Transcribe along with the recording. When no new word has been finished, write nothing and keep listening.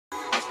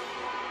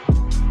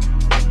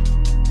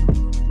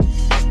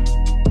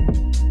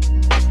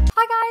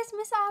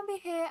Abby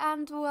here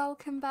and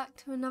welcome back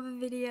to another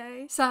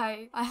video. So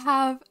I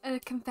have a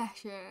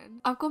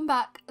confession. I've gone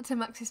back to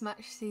Maxis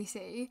Match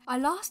CC. I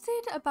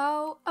lasted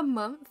about a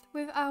month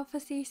with Alpha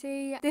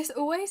CC. This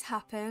always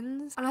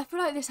happens and I feel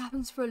like this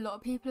happens for a lot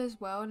of people as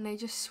well, and they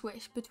just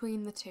switch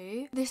between the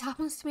two. This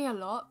happens to me a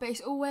lot, but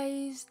it's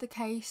always the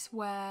case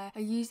where I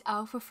use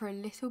Alpha for a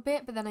little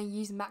bit but then I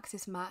use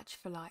Maxis Match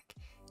for like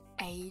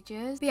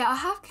ages. But yeah, I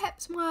have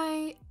kept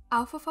my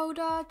Alpha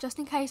folder just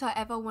in case I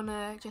ever want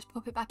to just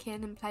pop it back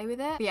in and play with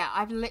it. But yeah,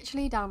 I've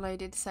literally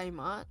downloaded so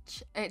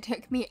much. It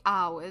took me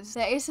hours.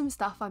 There is some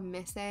stuff I'm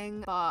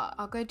missing, but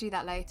I'll go do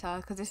that later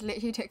because this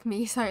literally took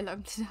me so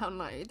long to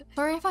download.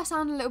 Sorry if I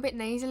sound a little bit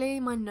nasally.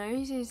 My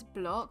nose is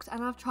blocked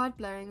and I've tried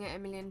blowing it a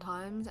million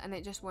times and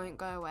it just won't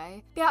go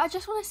away. But yeah, I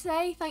just want to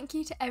say thank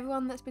you to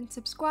everyone that's been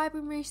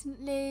subscribing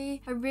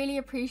recently. I really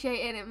appreciate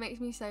it. It makes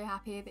me so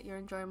happy that you're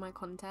enjoying my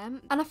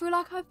content. And I feel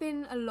like I've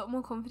been a lot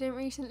more confident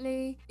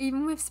recently,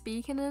 even with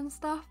speaking and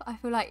stuff. I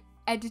feel like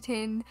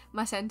editing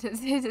my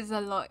sentences is a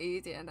lot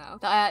easier now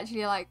that I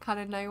actually like kind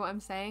of know what I'm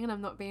saying and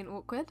I'm not being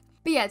awkward.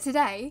 But yeah,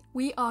 today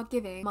we are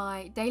giving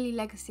my Daily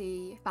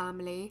Legacy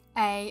family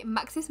a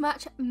Maxis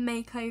Match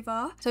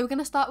makeover. So we're going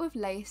to start with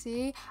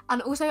Lacey,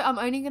 and also I'm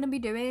only going to be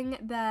doing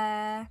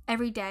their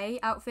everyday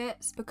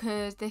outfits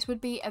because this would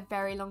be a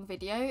very long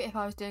video if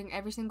I was doing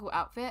every single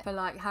outfit for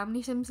like, how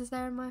many Sims is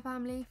there in my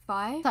family?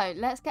 5. So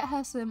let's get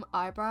her some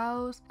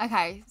eyebrows.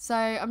 Okay, so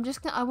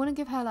I want to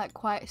give her like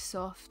quite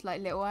soft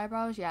like little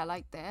eyebrows, yeah,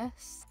 like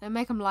this, and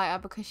make them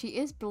lighter because she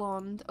is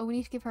blonde. Oh, we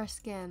need to give her a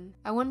skin.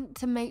 I want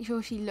to make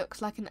sure she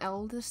looks like an elder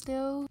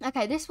still.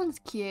 Okay, this one's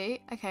cute.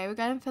 Okay, we're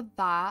going for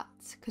that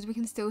because we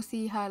can still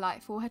see her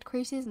like forehead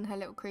creases and her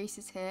little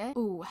creases here.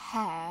 Oh,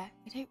 hair.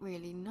 I don't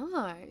really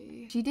know.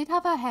 She did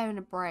have her hair in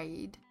a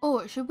braid.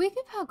 Oh, should we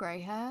give her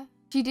grey hair?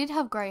 She did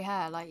have grey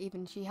hair, like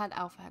even she had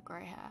alpha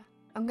grey hair.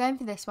 I'm going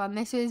for this one.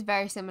 This is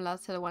very similar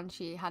to the one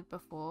she had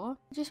before.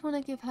 I just want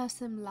to give her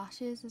some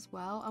lashes as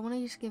well. I want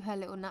to just give her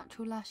little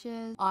natural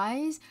lashes.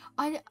 Eyes.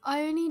 I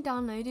only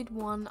downloaded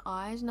one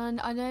eyes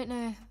and I don't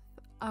know if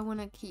I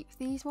want to keep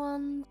these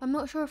ones. I'm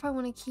not sure if I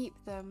want to keep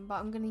them, but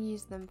I'm going to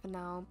use them for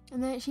now.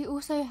 And then she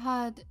also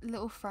had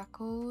little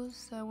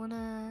freckles, so I want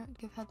to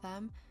give her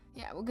them.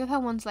 Yeah, we'll give her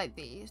ones like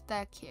these.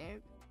 They're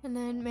cute. And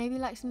then maybe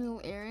like some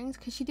little earrings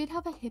because she did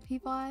have a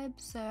hippie vibe,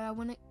 so I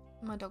want to...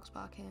 My dog's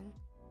barking.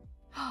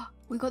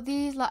 We got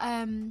these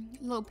like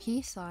little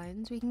peace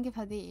signs. We can give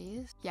her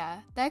these.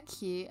 Yeah, they're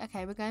cute.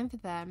 Okay, we're going for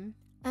them.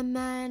 And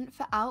then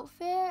for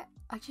outfit,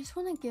 I just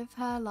want to give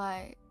her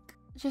like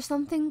just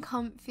something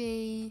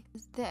comfy.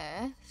 Is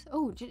this?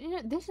 Oh, you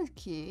know, this is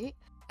cute.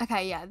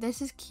 Okay, yeah,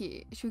 this is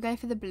cute. Should we go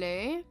for the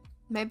blue?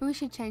 Maybe we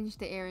should change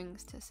the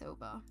earrings to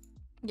silver.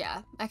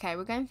 Yeah, okay,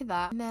 we're going for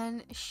that. And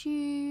then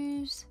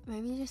shoes,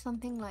 maybe just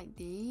something like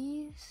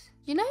these.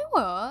 You know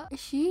what?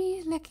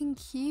 She's looking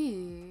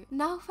cute.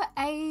 Now for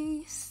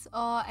Ace.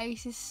 Oh,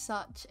 Ace is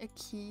such a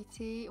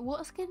cutie.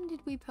 What skin did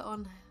we put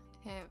on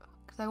him?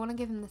 Because I want to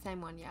give him the same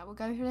one. Yeah, we'll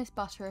go for this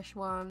butterish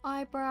one.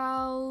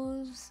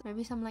 Eyebrows,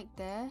 maybe some like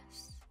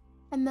this.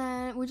 And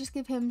then we'll just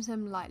give him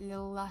some like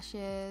little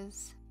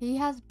lashes. He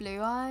has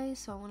blue eyes,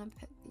 so I want to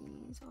put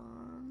these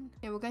on.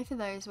 Yeah, we'll go for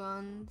those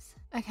ones.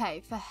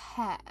 Okay, for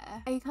hair.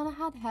 He kind of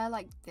had hair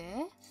like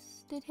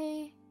this, did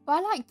he? Well,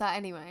 I like that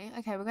anyway.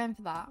 Okay, we're going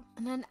for that.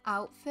 And then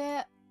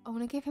outfit, I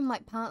want to give him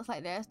like pants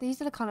like this.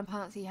 These are the kind of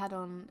pants he had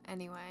on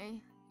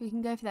anyway. We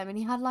can go for them. And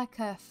he had like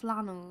a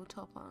flannel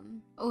top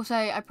on. Also,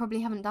 I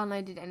probably haven't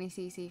downloaded any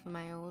CC for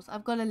males.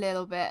 I've got a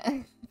little bit,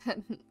 but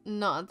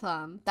not a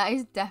ton. That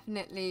is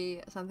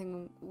definitely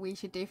something we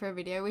should do for a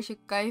video. We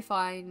should go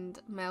find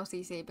male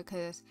CC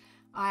because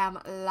I am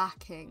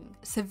lacking,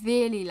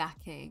 severely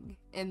lacking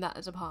in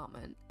that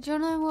department. Do you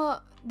know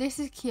what? This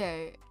is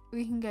cute.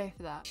 We can go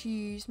for that.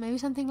 Shoes, maybe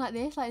something like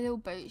this, like little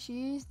boat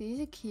shoes. These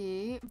are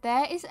cute.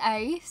 There is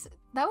Ace.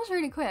 That was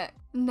really quick.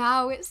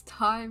 Now it's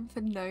time for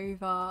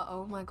Nova.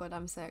 Oh my god,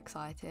 I'm so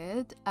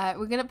excited.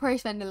 We're gonna probably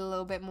spend a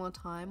little bit more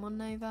time on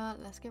Nova.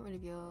 Let's get rid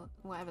of your,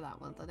 whatever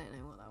that was. I don't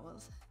know what that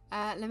was.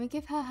 Let me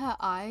give her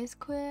eyes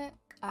quick.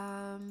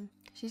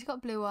 She's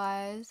got blue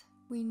eyes.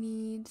 We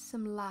need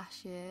some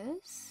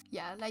lashes.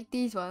 Yeah, like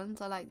these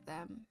ones. I like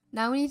them.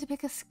 Now we need to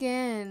pick a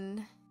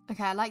skin.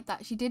 Okay, I like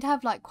that. She did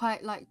have like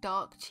quite like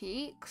dark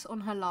cheeks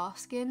on her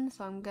last skin,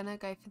 so I'm gonna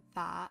go for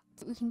that.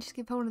 We can just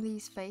give her one of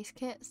these face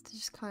kits to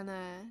just kind of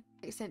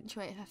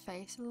accentuate her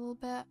face a little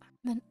bit.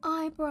 And then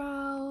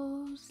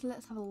eyebrows.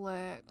 Let's have a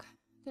look.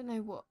 I don't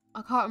know what,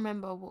 I can't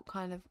remember what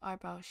kind of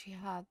eyebrows she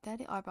had. They're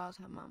the eyebrows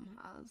her mum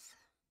has.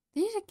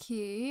 These are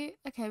cute.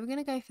 Okay, we're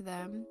gonna go for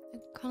them. I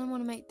kind of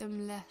want to make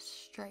them less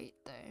straight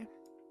though.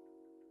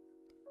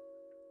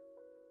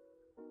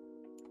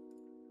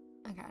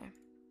 Okay.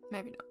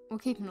 Maybe not. We'll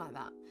keep them like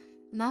that.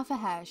 Now for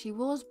hair. She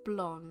was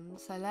blonde,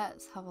 so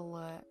let's have a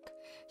look.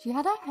 She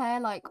had her hair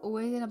like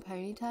always in a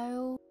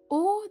ponytail.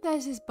 Or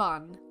there's this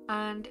bun.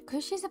 And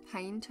because she's a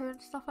painter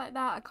and stuff like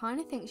that, I kind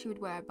of think she would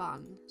wear a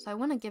bun. So I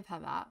want to give her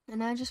that.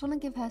 And I just want to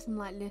give her some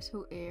like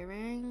little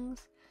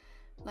earrings.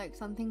 Like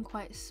something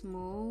quite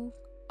small.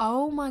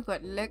 Oh my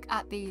god, look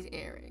at these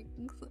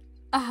earrings.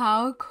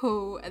 How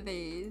cool are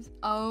these?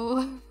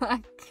 Oh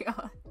my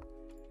god.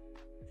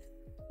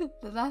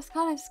 That's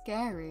kind of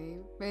scary,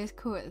 but it's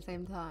cool at the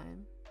same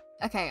time.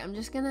 Okay, I'm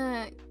just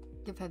gonna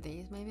give her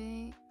these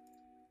maybe.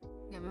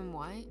 Get them in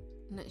white.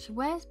 No, she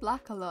wears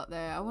black a lot though.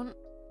 I want,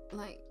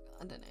 like,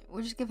 I don't know.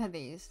 We'll just give her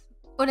these.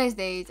 Oh, there's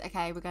these.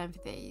 Okay, we're going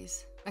for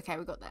these. Okay,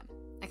 we got them.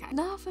 Okay.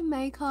 Now for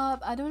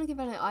makeup, I don't want to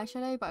give her an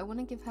eyeshadow, but I want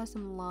to give her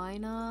some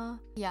liner.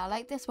 Yeah, I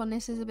like this one.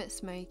 This is a bit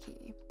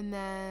smoky. And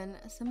then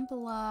some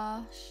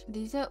blush.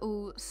 These are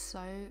all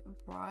so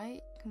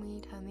bright. Can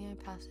we turn the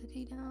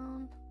opacity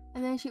down?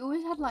 And then she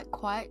always had like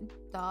quite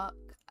dark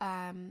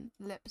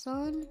lips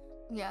on.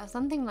 Yeah,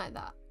 something like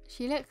that.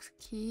 She looks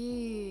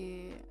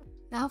cute.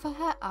 Now for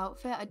her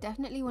outfit, I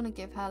definitely want to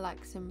give her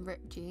like some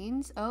ripped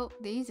jeans. Oh,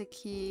 these are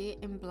cute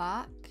in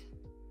black.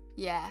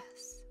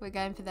 Yes, we're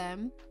going for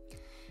them.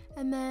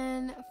 And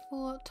then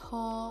for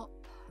top,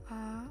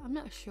 I'm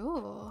not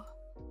sure.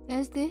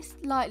 There's this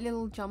like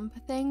little jumper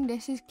thing.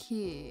 This is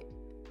cute.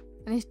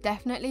 And it's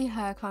definitely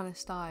her kind of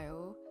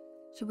style.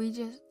 Should we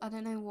just, I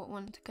don't know what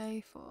one to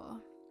go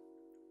for.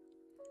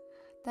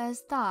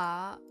 There's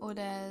that, or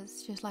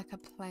there's just like a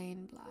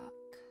plain black.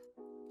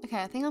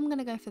 Okay, I think I'm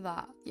gonna go for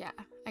that. Yeah,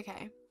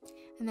 okay.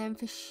 And then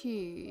for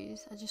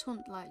shoes, I just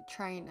want like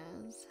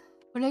trainers.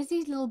 Well, there's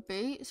these little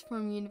boots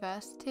from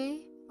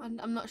university.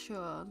 I'm not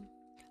sure.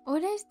 Oh,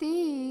 there's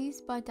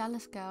these by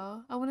Dallas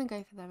Girl. I want to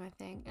go for them, I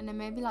think. And then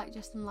maybe like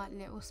just some like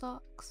little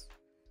socks.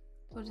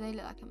 Or do they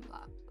look like in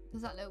black?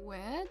 Does that look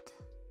weird?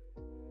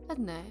 I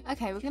don't know.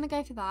 Okay, we're gonna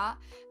go for that.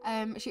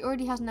 She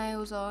already has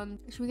nails on.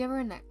 Should we give her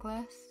a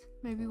necklace?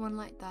 Maybe one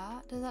like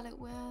that. Does that look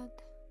weird?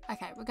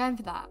 Okay, we're going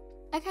for that.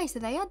 Okay, so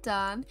they are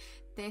done.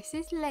 This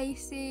is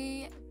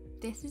Lacey.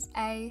 This is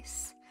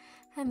Ace.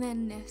 And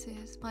then this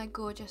is my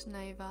gorgeous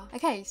Nova.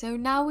 Okay, so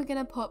now we're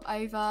gonna pop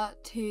over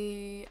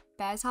to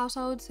Bear's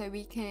household so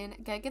we can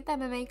go give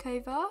them a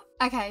makeover.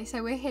 Okay,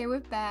 so we're here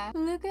with Bear.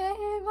 Look at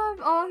him.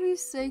 Oh,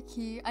 he's so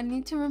cute. I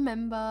need to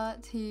remember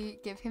to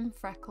give him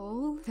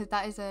freckles because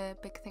that is a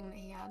big thing that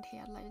he had. He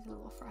had loads of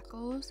little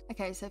freckles.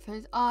 Okay, so for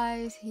his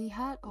eyes, he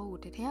had, oh,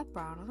 did he have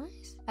brown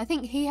eyes? I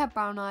think he had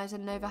brown eyes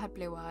and Nova had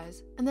blue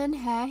eyes. And then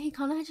hair, he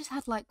kind of just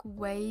had like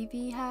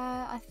wavy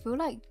hair. I feel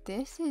like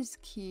this is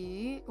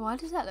cute. Why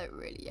does that look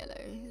really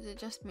yellow? Is it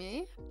just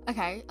me?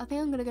 Okay, I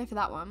think I'm gonna go for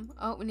that one.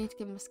 Oh, we need to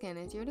give him a skin.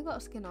 Has he already got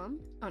a skin on?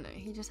 Oh no,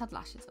 he just had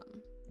lashes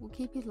on. We'll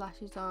keep his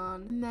lashes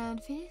on. And then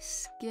for his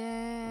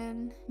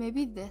skin,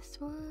 maybe this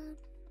one?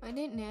 I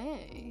don't know.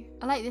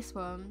 I like this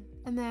one.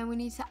 And then we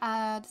need to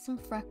add some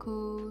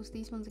freckles.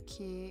 These ones are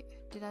cute.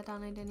 Did I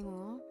download any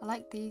more? I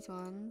like these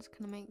ones.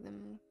 Can I make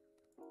them?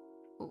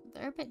 Oh,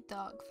 they're a bit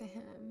dark for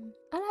him.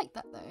 I like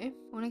that though. I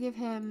want to give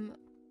him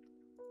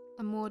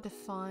a more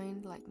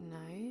defined like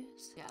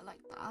nose. Yeah, I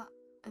like that.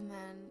 And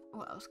then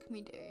what else can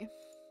we do?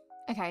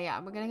 Okay, yeah,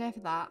 we're gonna go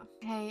for that.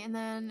 Okay, and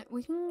then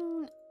we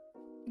can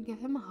give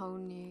him a whole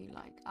new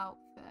like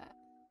outfit.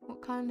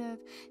 What kind of,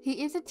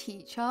 he is a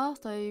teacher,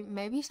 so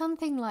maybe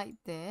something like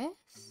this,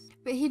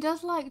 but he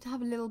does like to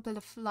have a little bit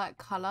of like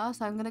color,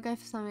 so I'm gonna go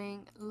for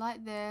something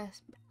like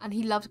this. And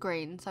he loves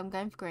green, so I'm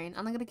going for green.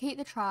 And I'm gonna keep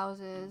the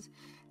trousers.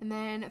 And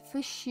then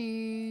for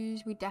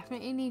shoes, we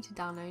definitely need to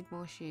download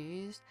more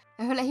shoes.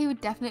 I feel like he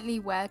would definitely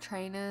wear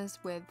trainers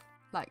with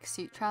like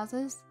suit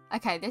trousers.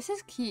 Okay, this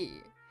is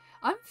cute.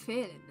 I'm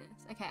feeling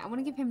this. Okay, I want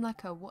to give him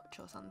like a watch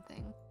or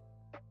something.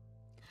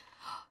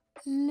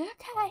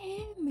 Look at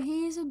him,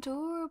 he's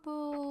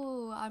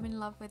adorable. I'm in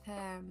love with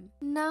him.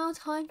 Now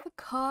time for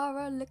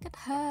Cara. Look at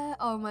her.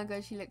 Oh my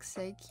god, she looks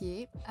so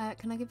cute.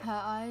 Can I give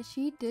her eyes?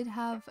 She did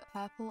have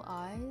purple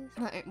eyes.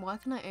 Why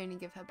can I only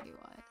give her blue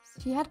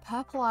eyes? She had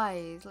purple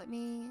eyes. I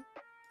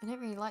don't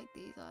really like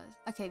these eyes.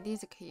 Okay,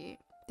 these are cute.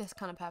 This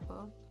kind of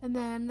purple. And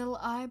then little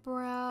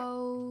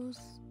eyebrows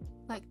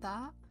like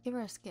that. Give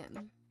her a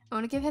skin. I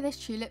want to give her this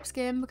tulip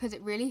skin because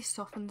it really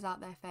softens out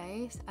their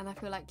face, and I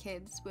feel like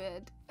kids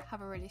would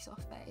have a really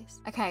soft face.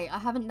 Okay, I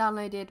haven't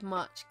downloaded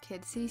much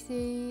kids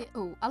CC.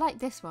 Oh, I like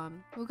this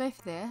one. We'll go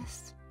for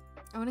this.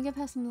 I want to give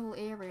her some little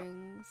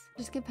earrings.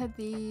 Just give her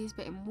these,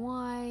 but in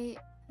white.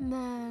 And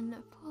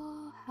then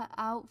for her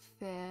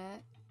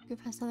outfit,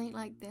 give her something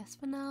like this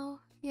for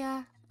now.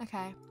 Yeah,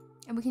 okay.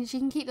 And she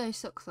can keep those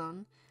socks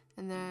on.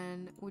 And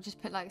then we'll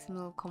just put like some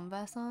little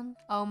Converse on.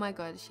 Oh my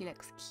god, she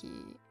looks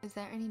cute. Is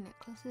there any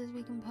necklaces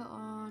we can put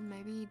on?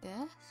 Maybe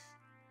this?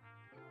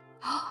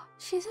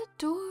 She's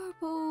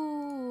adorable.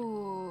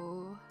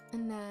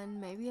 And then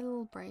maybe a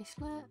little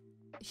bracelet.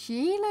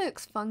 She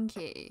looks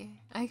funky.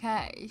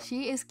 Okay,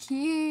 she is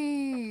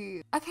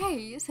cute.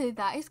 Okay, so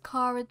that is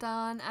Cara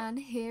done, and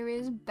here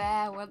is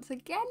Bear once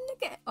again.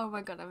 Look at it. Oh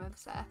my god, I'm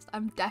obsessed.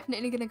 I'm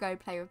definitely gonna go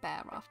play with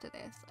Bear after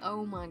this.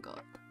 Oh my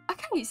god.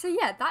 Okay, so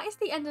yeah, that is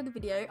the end of the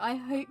video. I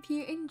hope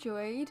you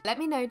enjoyed. Let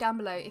me know down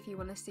below if you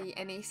want to see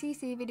any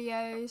CC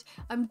videos.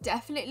 I'm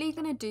definitely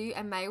going to do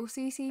a male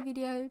CC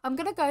video. I'm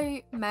going to go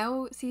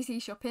male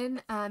CC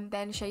shopping and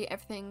then show you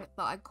everything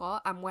that I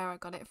got and where I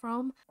got it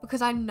from.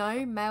 Because I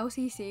know male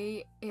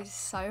CC is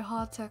so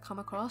hard to come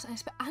across,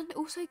 and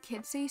also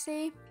kid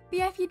CC. But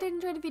yeah, if you did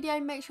enjoy the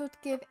video, make sure to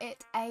give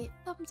it a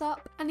thumbs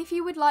up. And if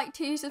you would like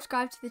to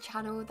subscribe to the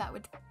channel, that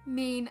would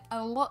mean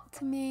a lot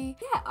to me.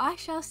 Yeah, I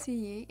shall see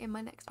you in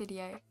my next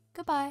video.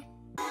 Goodbye.